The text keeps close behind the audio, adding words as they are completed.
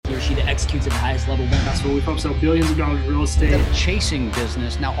you to execute to the highest level. That's where we focus on billions of dollars of real estate. The chasing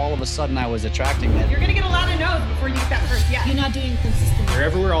business, now all of a sudden I was attracting it. You're going to get a lot of no's before you get that first yes. You're not doing consistent. You're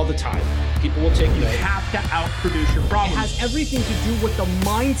everywhere all the time. People will take you. You have to outproduce your problems. It has everything to do with the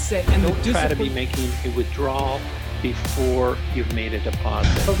mindset and Don't the discipline. try to be making a withdrawal before you've made a deposit.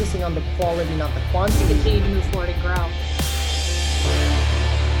 Focusing on the quality, not the quantity. Continue to move forward and grow.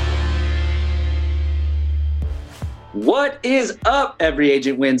 What is up, Every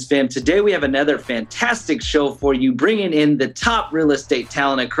Agent Wins fam? Today we have another fantastic show for you, bringing in the top real estate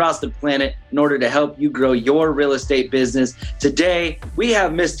talent across the planet in order to help you grow your real estate business. Today we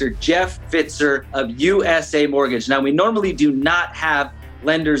have Mr. Jeff Fitzer of USA Mortgage. Now, we normally do not have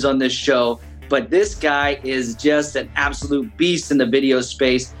lenders on this show, but this guy is just an absolute beast in the video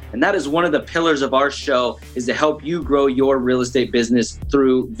space. And that is one of the pillars of our show, is to help you grow your real estate business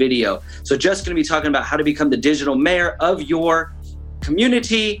through video. So Jeff's going to be talking about how to become the digital mayor of your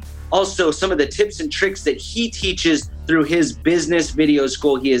community. Also, some of the tips and tricks that he teaches through his business video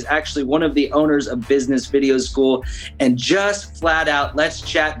school. He is actually one of the owners of Business Video School, and just flat out, let's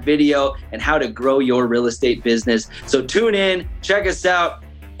chat video and how to grow your real estate business. So tune in, check us out,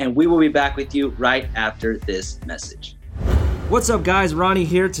 and we will be back with you right after this message. What's up, guys? Ronnie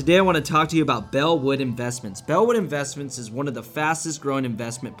here. Today I want to talk to you about Bellwood Investments. Bellwood Investments is one of the fastest growing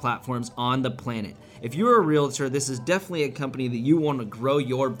investment platforms on the planet. If you're a realtor, this is definitely a company that you want to grow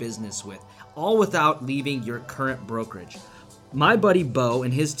your business with, all without leaving your current brokerage. My buddy Bo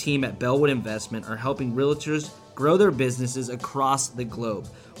and his team at Bellwood Investment are helping realtors grow their businesses across the globe.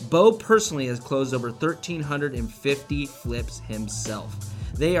 Bo personally has closed over 1,350 flips himself.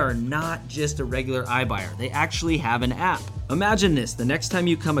 They are not just a regular iBuyer. They actually have an app. Imagine this: the next time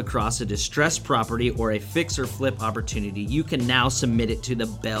you come across a distressed property or a fix or flip opportunity, you can now submit it to the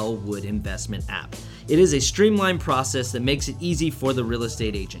Bellwood Investment app. It is a streamlined process that makes it easy for the real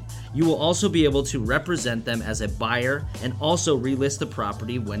estate agent. You will also be able to represent them as a buyer and also relist the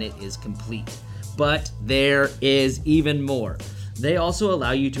property when it is complete. But there is even more. They also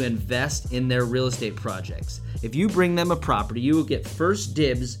allow you to invest in their real estate projects. If you bring them a property, you will get first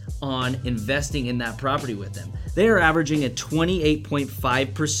dibs on investing in that property with them. They are averaging a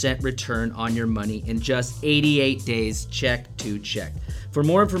 28.5% return on your money in just 88 days, check to check. For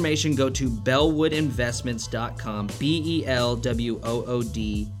more information, go to bellwoodinvestments.com,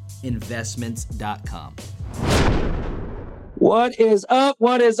 BELWOOD investments.com. What is up?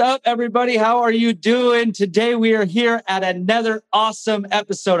 What is up, everybody? How are you doing? Today we are here at another awesome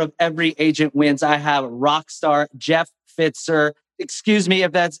episode of Every Agent Wins. I have rock star Jeff Fitzer. Excuse me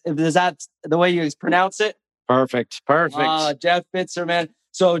if that's the way you pronounce it. Perfect. Jeff Fitzer, man.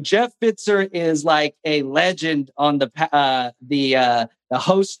 So Jeff Fitzer is like a legend on the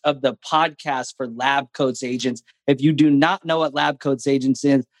host of the podcast for Lab Coats Agents. If you do not know what Lab Coats Agents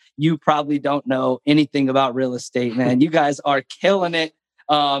is, you probably don't know anything about real estate, man. You guys are killing it.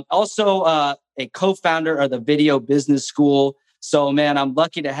 Also, a co-founder of the Video Business School. So, man, I'm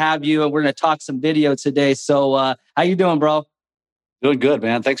lucky to have you, and we're going to talk some video today. So, how you doing, bro? Doing good,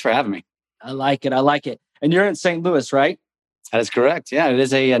 man. Thanks for having me. I like it. And you're in St. Louis, right? That is correct. Yeah, it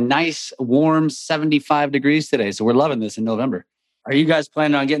is a nice, warm 75 degrees today. So we're loving this in November. Are you guys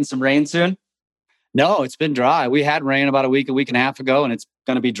planning on getting some rain soon? No, it's been dry. We had rain about a week and a half ago, and it's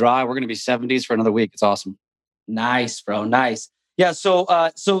going to be dry. We're going to be 70s for another week. It's awesome. Nice, bro. Nice. Yeah. So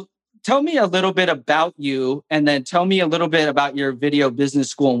tell me a little bit about you, and then tell me a little bit about your Video Business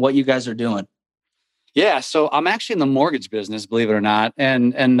School and what you guys are doing. Yeah. So I'm actually in the mortgage business, believe it or not.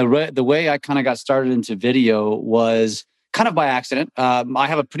 And the way I kind of got started into video was kind of by accident. I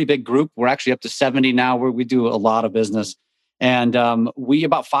have a pretty big group. We're actually up to 70 now, where we do a lot of business. And we,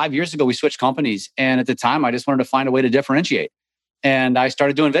 about 5 years ago, we switched companies. And at the time, I just wanted to find a way to differentiate. And I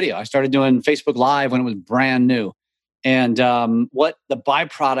started doing video. I started doing Facebook Live when it was brand new. And what the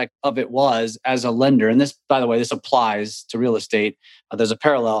byproduct of it was as a lender, and this, by the way, this applies to real estate. There's a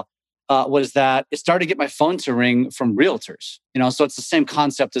parallel, was that it started to get my phone to ring from realtors. So it's the same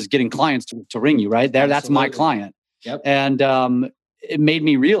concept as getting clients to ring you, right? There, that's my client. Yep. And it made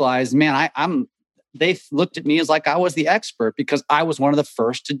me realize, man, they looked at me as like I was the expert because I was one of the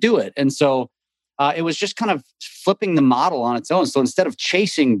first to do it. And so it was just kind of flipping the model on its own. So instead of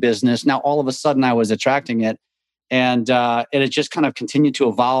chasing business, now all of a sudden I was attracting it. And it just kind of continued to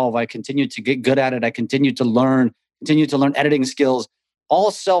evolve. I continued to get good at it. I continued to learn editing skills,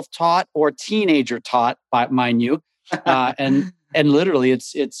 all self-taught or teenager taught, mind you. And literally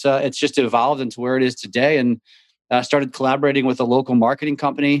it's just evolved into where it is today. And started collaborating with a local marketing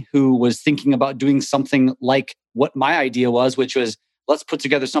company who was thinking about doing something like what my idea was, which was, let's put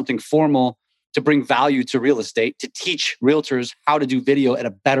together something formal to bring value to real estate, to teach realtors how to do video at a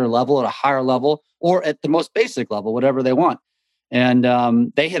better level, at a higher level, or at the most basic level, whatever they want. And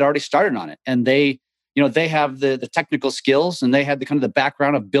they had already started on it, and they have the technical skills, and they had the kind of the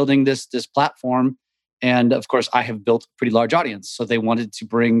background of building this platform. And of course, I have built a pretty large audience, so they wanted to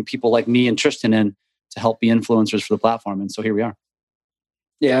bring people like me and Tristan in to help be influencers for the platform, and so here we are.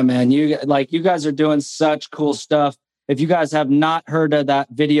 Yeah, man, you guys are doing such cool stuff. If you guys have not heard of that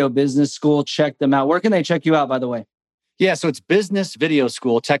Video Business School, check them out. Where can they check you out, by the way? Yeah, so it's Business Video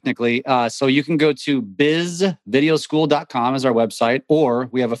School, technically. So you can go to bizvideoschool.com as our website, or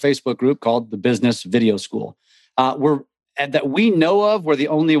we have a Facebook group called the Business Video School. That we know of, we're the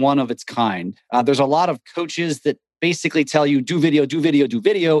only one of its kind. There's a lot of coaches that basically tell you, do video, do video, do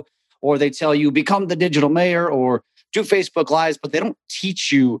video, or they tell you, become the digital mayor, or do Facebook Lives, but they don't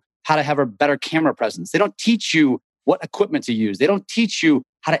teach you how to have a better camera presence. They don't teach you what equipment to use. They don't teach you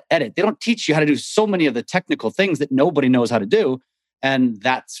how to edit. They don't teach you how to do so many of the technical things that nobody knows how to do. And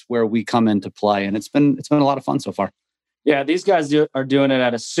that's where we come into play. And it's been a lot of fun so far. Yeah, these guys are doing it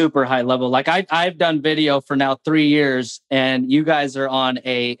at a super high level. Like I've done video for now 3 years, and you guys are on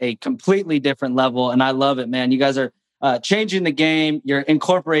a completely different level. And I love it, man. You guys are changing the game. You're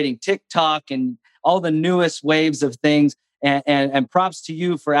incorporating TikTok and all the newest waves of things. And props to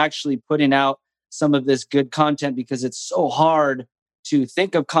you for actually putting out some of this good content, because it's so hard to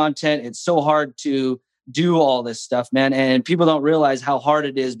think of content. It's so hard to do all this stuff, man. And people don't realize how hard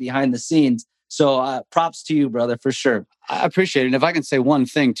it is behind the scenes. So props to you, brother, for sure. I appreciate it. And if I can say one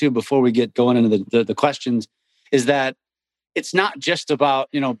thing too, before we get going into the questions, is that it's not just about,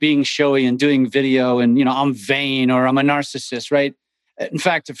 being showy and doing video and, I'm vain or I'm a narcissist, right? In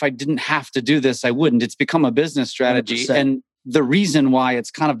fact, if I didn't have to do this, I wouldn't. It's become a business strategy. 100%. And the reason why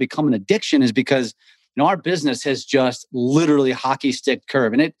it's kind of become an addiction is because, our business has just literally hockey stick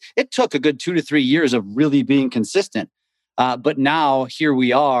curve. And it took a good 2 to 3 years of really being consistent. But now here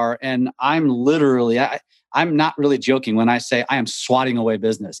we are, and I'm not really joking when I say I am swatting away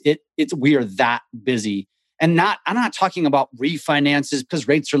business. We are that busy. And I'm not talking about refinances because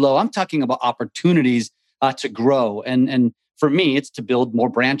rates are low. I'm talking about opportunities to grow. And for me, it's to build more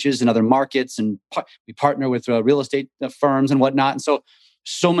branches in other markets, and we partner with real estate firms and whatnot. And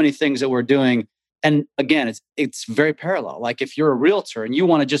so many things that we're doing. And again, it's very parallel. Like if you're a realtor and you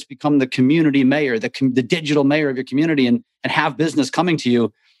want to just become the community mayor, the digital mayor of your community, and have business coming to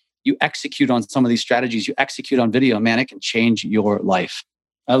you, you execute on some of these strategies. You execute on video, man. It can change your life.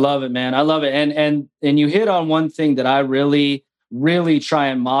 I love it, man. I love it. And you hit on one thing that I really, really try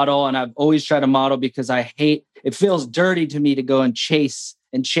and model, and I've always tried to model, because I hate. It feels dirty to me to go and chase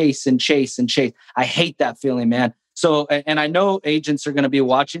and chase and chase and chase. I hate that feeling, man. So, and I know agents are going to be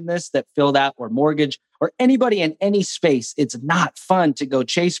watching this that feel that, or mortgage, or anybody in any space. It's not fun to go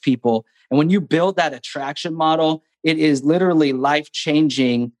chase people. And when you build that attraction model, it is literally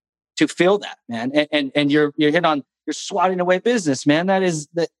life-changing to feel that, man. And you're swatting away business, man.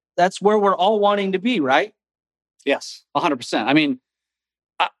 That's where we're all wanting to be, right? Yes, 100%. I mean,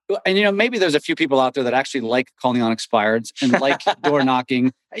 and maybe there's a few people out there that actually like calling on expireds and like door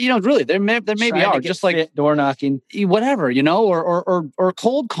knocking. Really, there maybe are just like door knocking, whatever, or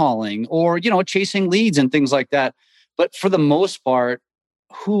cold calling, or chasing leads and things like that. But for the most part,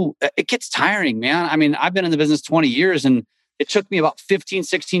 it gets tiring, man. I mean, I've been in the business 20 years, and it took me about 15,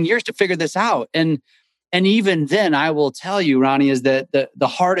 16 years to figure this out. And even then, I will tell you, Ronnie, is that the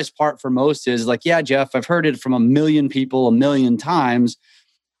hardest part for most is like, yeah, Jeff, I've heard it from 1 million people 1 million times.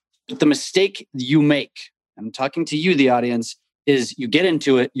 But the mistake you make, I'm talking to you, the audience, is you get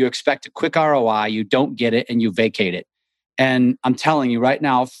into it, you expect a quick ROI, you don't get it, and you vacate it. And I'm telling you right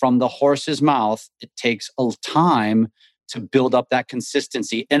now, from the horse's mouth, it takes a time to build up that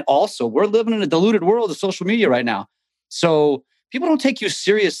consistency. And also, we're living in a diluted world of social media right now. So people don't take you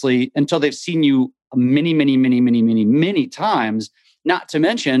seriously until they've seen you many times. Not to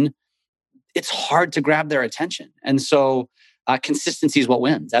mention, it's hard to grab their attention. And so consistency is what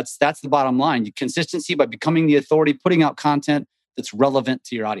wins. That's the bottom line. Consistency by becoming the authority, putting out content that's relevant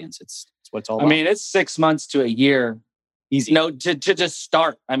to your audience. It's what it's all about. I mean, it's 6 months to a year. Easy. To just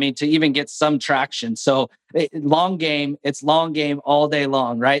start. I mean, to even get some traction. So long game, it's long game all day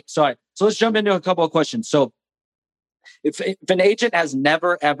long, right? So let's jump into a couple of questions. So if an agent has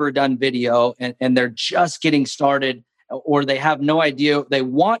never, ever done video and they're just getting started, or they have no idea, they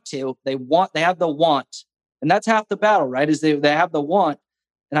have the want. And that's half the battle, right? Is they have the want.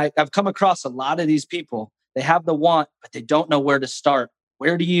 And I've come across a lot of these people. They have the want, but they don't know where to start.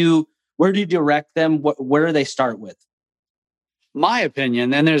 Where do you direct them? Where do they start with? My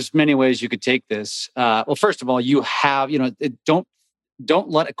opinion, and there's many ways you could take this. Well, first of all, you have, don't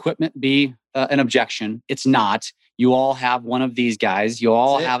let equipment be an objection. It's not. You all have one of these guys. You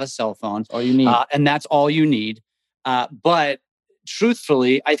all have a cell phone. All you need. And that's all you need. But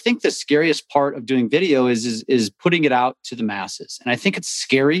truthfully, I think the scariest part of doing video is putting it out to the masses. And I think it's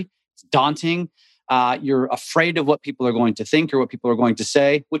scary. It's daunting. You're afraid of what people are going to think or what people are going to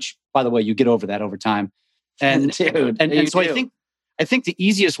say, which, by the way, you get over that over time. And so I think the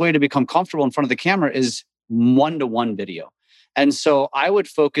easiest way to become comfortable in front of the camera is one-to-one video. And so I would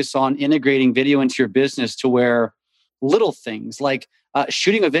focus on integrating video into your business to where little things like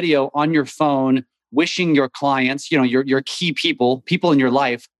shooting a video on your phone, wishing your clients, your key people in your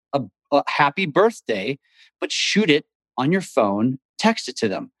life, a happy birthday, but shoot it on your phone, text it to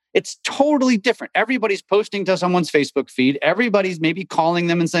them. It's totally different. Everybody's posting to someone's Facebook feed. Everybody's maybe calling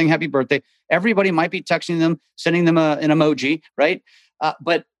them and saying happy birthday. Everybody might be texting them, sending them an emoji, right?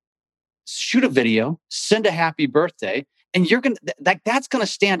 But shoot a video, send a happy birthday, and that's going to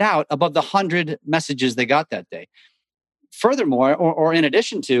stand out above the 100 messages they got that day. Furthermore, or in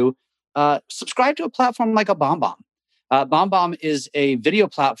addition to, subscribe to a platform like a BombBomb. BombBomb is a video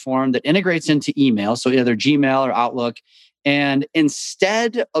platform that integrates into email, so either Gmail or Outlook. And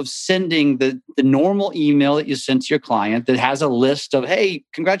instead of sending the normal email that you send to your client that has a list of, hey,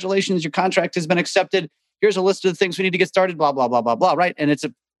 congratulations, your contract has been accepted. Here's a list of the things we need to get started, blah, blah, blah, blah, blah, right? And it's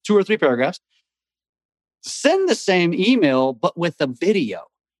 2 or 3 paragraphs. Send the same email, but with a video.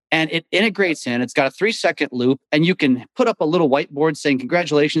 And it integrates in. It's got a 3-second loop. And you can put up a little whiteboard saying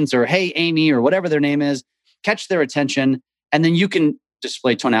congratulations or hey, Amy, or whatever their name is, catch their attention. And then you can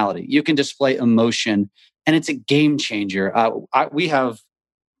display tonality. You can display emotion. And it's a game changer. We have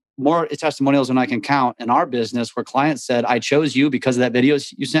more testimonials than I can count in our business where clients said, I chose you because of that video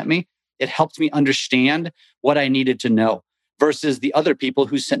you sent me. It helped me understand what I needed to know versus the other people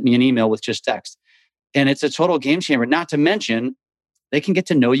who sent me an email with just text. And it's a total game changer. Not to mention, they can get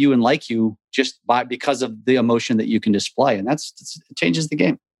to know you and like you just because of the emotion that you can display. And it changes the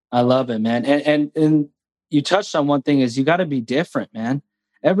game. I love it, man. And you touched on one thing is you got to be different, man.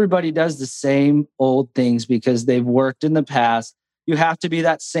 Everybody does the same old things because they've worked in the past. You have to be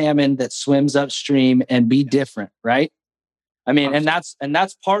that salmon that swims upstream and be different, right? I mean, and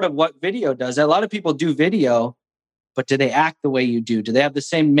that's part of what video does. A lot of people do video, but do they act the way you do? Do they have the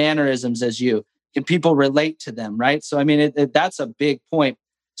same mannerisms as you? Can people relate to them, right? So, I mean, that's a big point.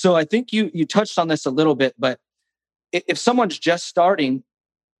 So I think you touched on this a little bit, but if someone's just starting,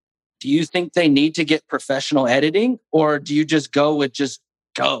 do you think they need to get professional editing or do you just go with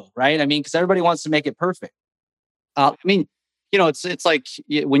right? I mean, because everybody wants to make it perfect. I mean, it's like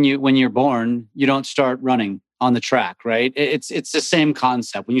when you're born, you don't start running on the track, right? It's the same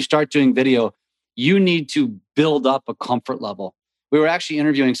concept. When you start doing video, you need to build up a comfort level. We were actually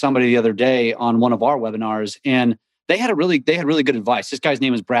interviewing somebody the other day on one of our webinars, and they had really good advice. This guy's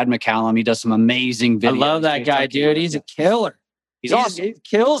name is Brad McCallum. He does some amazing videos. I love that guy, dude. He's a killer. He's awesome. He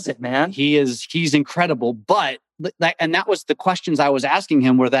kills it, man. He's incredible. But that was the questions I was asking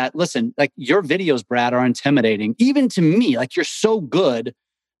him were that, listen, like your videos, Brad, are intimidating. Even to me, like you're so good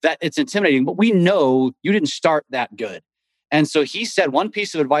that it's intimidating, but we know you didn't start that good. And so he said one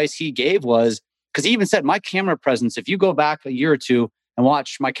piece of advice he gave was, because he even said my camera presence, if you go back a year or two and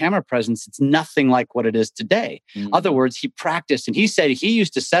watch my camera presence, it's nothing like what it is today. In other words, he practiced and he said he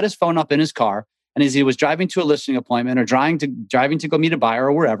used to set his phone up in his car. And as he was driving to a listing appointment or driving to go meet a buyer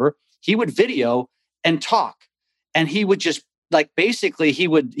or wherever, he would video and talk. And he would just basically he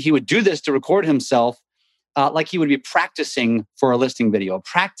would do this to record himself like he would be practicing for a listing video,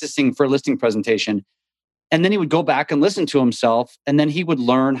 practicing for a listing presentation. And then he would go back and listen to himself. And then he would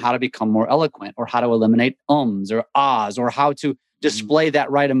learn how to become more eloquent or how to eliminate ums or ahs or how to display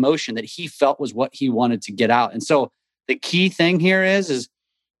that right emotion that he felt was what he wanted to get out. And so the key thing here is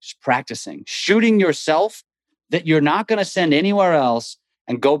just practicing, shooting yourself that you're not going to send anywhere else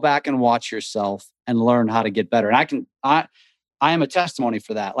and go back and watch yourself and learn how to get better. And I am a testimony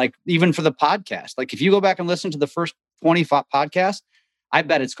for that. Like even for the podcast, like if you go back and listen to the first 25 podcasts, I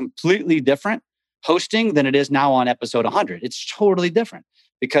bet it's completely different hosting than it is now on episode 100. It's totally different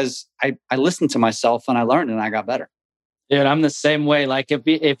because I listened to myself and I learned and I got better. Dude, I'm the same way. Like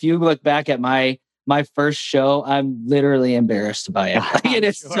if you look back at my first show, I'm literally embarrassed by it. Like, it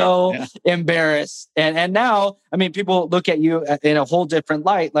is so embarrassed. And now, I mean, people look at you in a whole different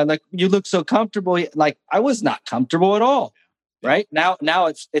light. Like you look so comfortable. Like I was not comfortable at all. Right? Now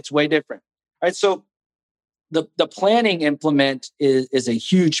it's way different. All right. So the planning implement is a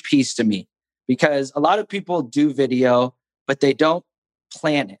huge piece to me because a lot of people do video, but they don't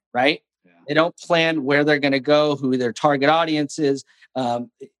plan it, right? Yeah. They don't plan where they're going to go, who their target audience is,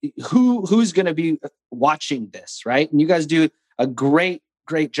 who's going to be watching this, right? And you guys do a great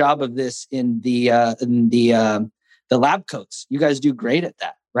job of this in the lab coats. You guys do great at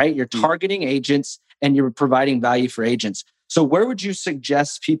that, right? You're targeting agents and you're providing value for agents. So where would you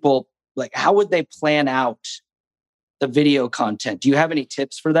suggest people, like, how would they plan out the video content? Do you have any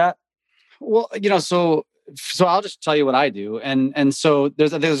tips for that? Well, so I'll just tell you what I do. And so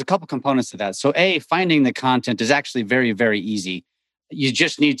there's a couple components to that. So finding the content is actually very, very easy. You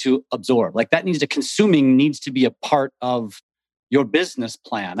just need to absorb. Like consuming needs to be a part of your business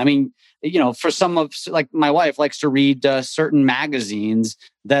plan. I mean, for like my wife likes to read certain magazines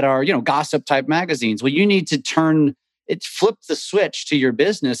that are, gossip type magazines. Well, you need to flip the switch to your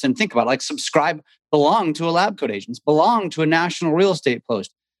business and think about like subscribe, belong to a lab coat agent, belong to a national real estate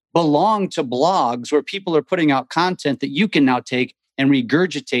post, belong to blogs where people are putting out content that you can now take and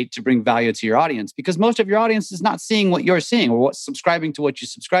regurgitate to bring value to your audience, because most of your audience is not seeing what you're seeing or subscribing to what you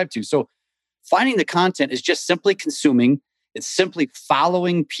subscribe to. So finding the content is just simply consuming. It's simply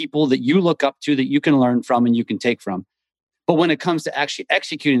following people that you look up to, that you can learn from and you can take from. But when it comes to actually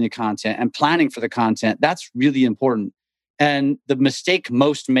executing the content and planning for the content, that's really important. And the mistake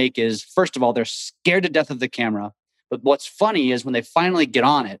most make is, first of all, they're scared to death of the camera. But what's funny is when they finally get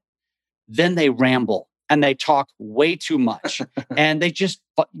on it, then they ramble and they talk way too much and they just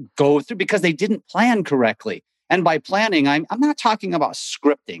go through because they didn't plan correctly. And by planning, I'm not talking about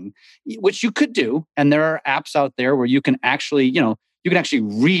scripting, which you could do. And there are apps out there where you can actually,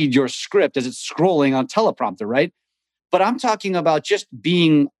 read your script as it's scrolling on teleprompter, right? But I'm talking about just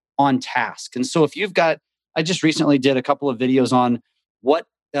being on task. And so if I just recently did a couple of videos on what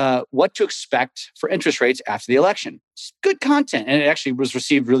to expect for interest rates after the election. Just good content. And it actually was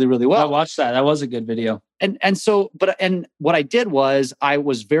received really, really well. I watched that. That was a good video. And what I did was I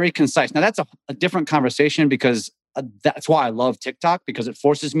was very concise. Now that's a different conversation, because that's why I love TikTok, because it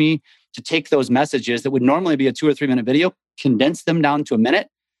forces me to take those messages that would normally be a 2 or 3 minute video, condense them down to a minute,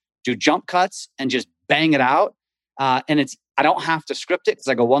 do jump cuts and just bang it out. And I don't have to script it because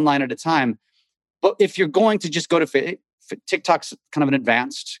I go one line at a time. But if you're going to just go to TikTok's kind of an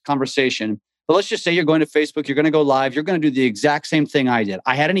advanced conversation. But let's just say you're going to Facebook, you're going to go live, you're going to do the exact same thing I did.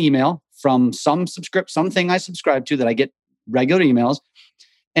 I had an email from something I subscribe to that I get regular emails.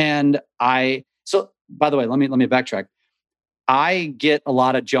 And so by the way, let me backtrack. I get a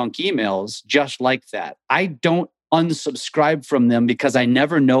lot of junk emails just like that. I don't unsubscribe from them because I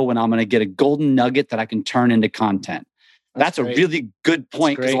never know when I'm going to get a golden nugget that I can turn into content. That's a really good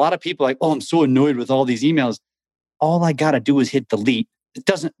point, because a lot of people are like, oh, I'm so annoyed with all these emails. All I got to do is hit delete. It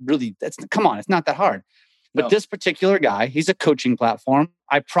doesn't really, come on, it's not that hard. But this particular guy, he's a coaching platform.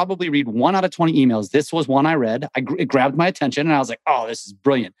 I probably read 1 out of 20 emails. This was one I read. It grabbed my attention and I was like, oh, this is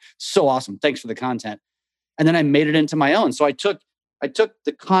brilliant. So awesome. Thanks for the content. And then I made it into my own. So I took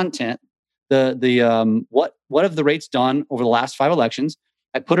the content, what have the rates done over the last 5 elections?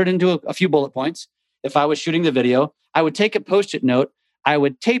 I put it into a few bullet points. If I was shooting the video, I would take a Post-it note. I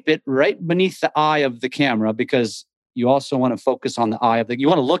would tape it right beneath the eye of the camera, because you also want to focus on the eye you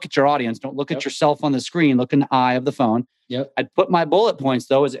want to look at your audience. Don't look at yourself on the screen. Look in the eye of the phone. Yep. I'd put my bullet points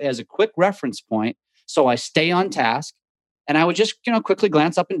though as a quick reference point, so I stay on task. And I would just quickly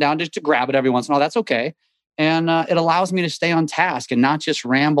glance up and down just to grab it every once in a while. That's okay. And it allows me to stay on task and not just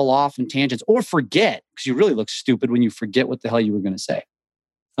ramble off in tangents or forget, because you really look stupid when you forget what the hell you were going to say.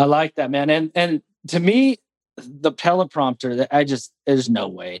 I like that, man. And to me, the teleprompter, there's no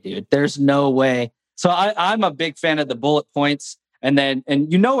way, dude. There's no way. So I'm a big fan of the bullet points, and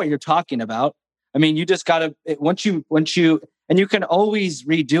you know what you're talking about. I mean, you just gotta once you and you can always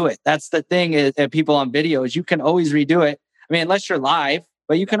redo it. That's the thing is people on video is you can always redo it. I mean, unless you're live,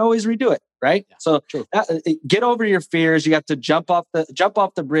 but you can always redo it, right? Yeah, so get over your fears. You have to jump off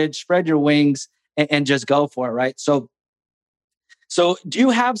the bridge, spread your wings, and just go for it, right? So do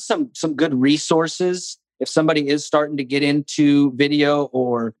you have some good resources if somebody is starting to get into video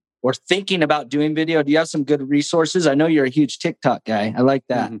or thinking about doing video? Do you have some good resources? I know you're a huge TikTok guy. I like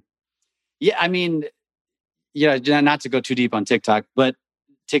that. Mm-hmm. Yeah, I mean, not to go too deep on TikTok, but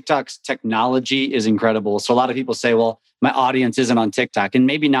TikTok's technology is incredible. So a lot of people say, well, my audience isn't on TikTok, and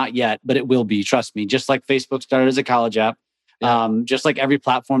maybe not yet, but it will be. Trust me. Just like Facebook started as a college app, just like every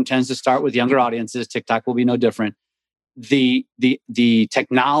platform tends to start with younger audiences, TikTok will be no different. The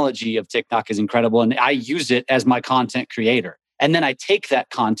technology of TikTok is incredible, and I use it as my content creator. And then I take that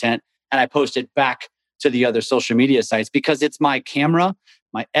content and I post it back to the other social media sites, because it's my camera,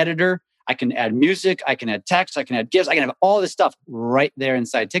 my editor. I can add music, I can add text, I can add GIFs, I can have all this stuff right there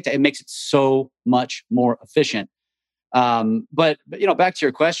inside TikTok. It makes it so much more efficient. But back to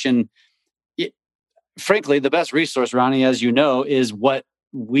your question, frankly, the best resource, Ronnie, as you know, is what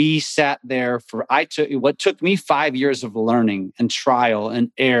we sat there for what took me 5 years of learning and trial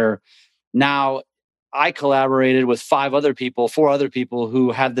and error. Now I collaborated with 4 other people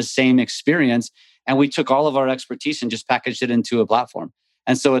who had the same experience, and we took all of our expertise and just packaged it into a platform.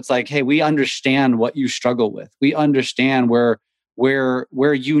 And so it's like, hey, we understand what you struggle with. We understand where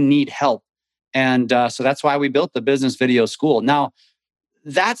you need help. And so that's why we built the Business Video School. Now,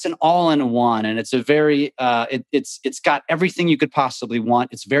 that's an all-in-one, and it's a very it's got everything you could possibly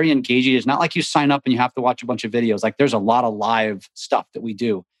want. It's very engaging. It's not like you sign up and you have to watch a bunch of videos. Like, there's a lot of live stuff that we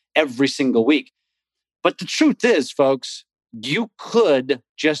do every single week. But the truth is, folks, you could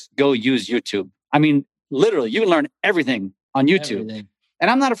just go use YouTube. I mean, literally, you can learn everything on YouTube. Everything. And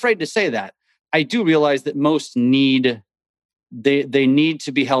I'm not afraid to say that. I do realize that most need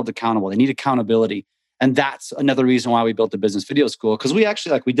to be held accountable. They need accountability. And that's another reason why we built the Business Video School. Because we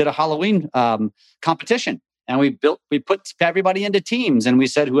actually, we did a Halloween competition, and we put everybody into teams, and we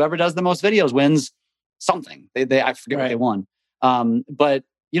said whoever does the most videos wins something. I forget what they won. But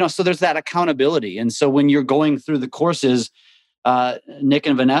so there's that accountability. And so when you're going through the courses, Nick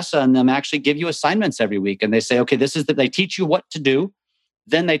and Vanessa and them actually give you assignments every week, and they say, okay, they teach you what to do.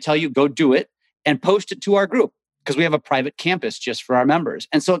 Then they tell you, go do it and post it to our group, because we have a private campus just for our members.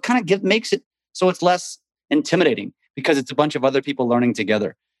 And so it kind of makes it so it's less intimidating, because it's a bunch of other people learning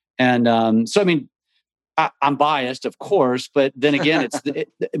together. And so, I mean, I'm biased, of course, but then again,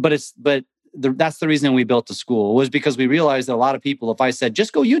 that's the reason we built the school, was because we realized that a lot of people, if I said,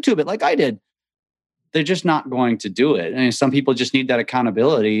 just go YouTube it like I did, they're just not going to do it. And some people just need that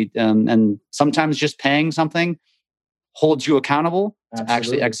accountability. And sometimes just paying something holds you accountable to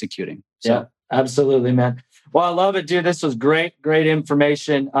actually executing. So. Yeah, absolutely, man. Well, I love it, dude. This was great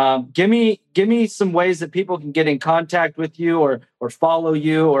information. Give me some ways that people can get in contact with you or follow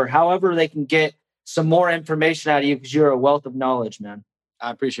you, or however they can get some more information out of you, because you're a wealth of knowledge, man.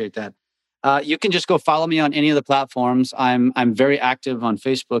 I appreciate that. You can just go follow me on any of the platforms. I'm very active on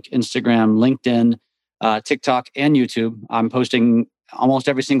Facebook, Instagram, LinkedIn, TikTok, and YouTube. I'm posting almost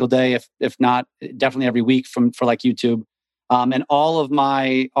every single day, if not definitely every week for YouTube. And all of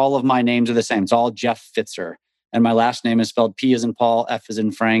my names are the same. It's all Jeff Fitzer, and my last name is spelled P as in Paul, F as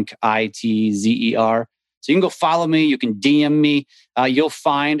in Frank, Itzer. So you can go follow me. You can DM me. You'll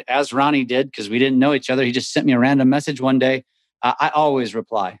find, as Ronnie did, because we didn't know each other, he just sent me a random message one day. I always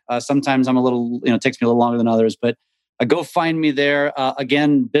reply. Sometimes I'm a little, it takes me a little longer than others, but go find me there.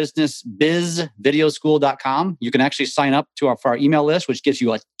 Again, bizvideoschool.com. You can actually sign up for our email list, which gives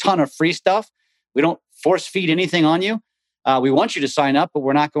you a ton of free stuff. We don't force feed anything on you. We want you to sign up, but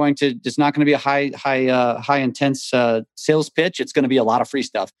it's not going to be a high intense sales pitch. It's going to be a lot of free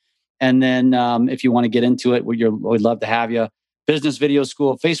stuff. And then if you want to get into it, we'd love to have you. Business Video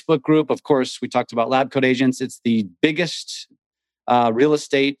School Facebook group. Of course, we talked about Lab Code Agents. It's the biggest real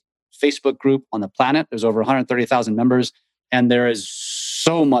estate Facebook group on the planet. There's over 130,000 members, and there is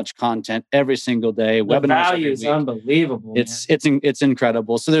so much content every single day. The value is unbelievable. It's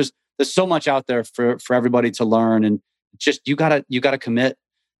incredible. So there's so much out there for everybody to learn, and just you gotta commit,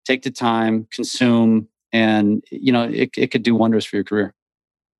 take the time, consume, and it could do wonders for your career.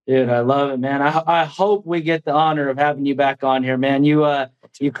 Dude, I love it, man. I hope we get the honor of having you back on here, man. You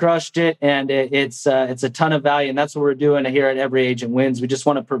crushed it, and it's a ton of value, and that's what we're doing here at Every Agent Wins. We just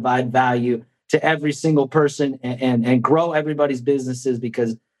want to provide value to every single person and grow everybody's businesses,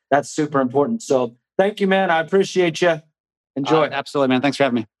 because that's super important. So thank you, man. I appreciate you. Enjoy. Absolutely, man. Thanks for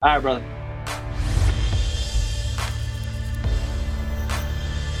having me. All right, brother.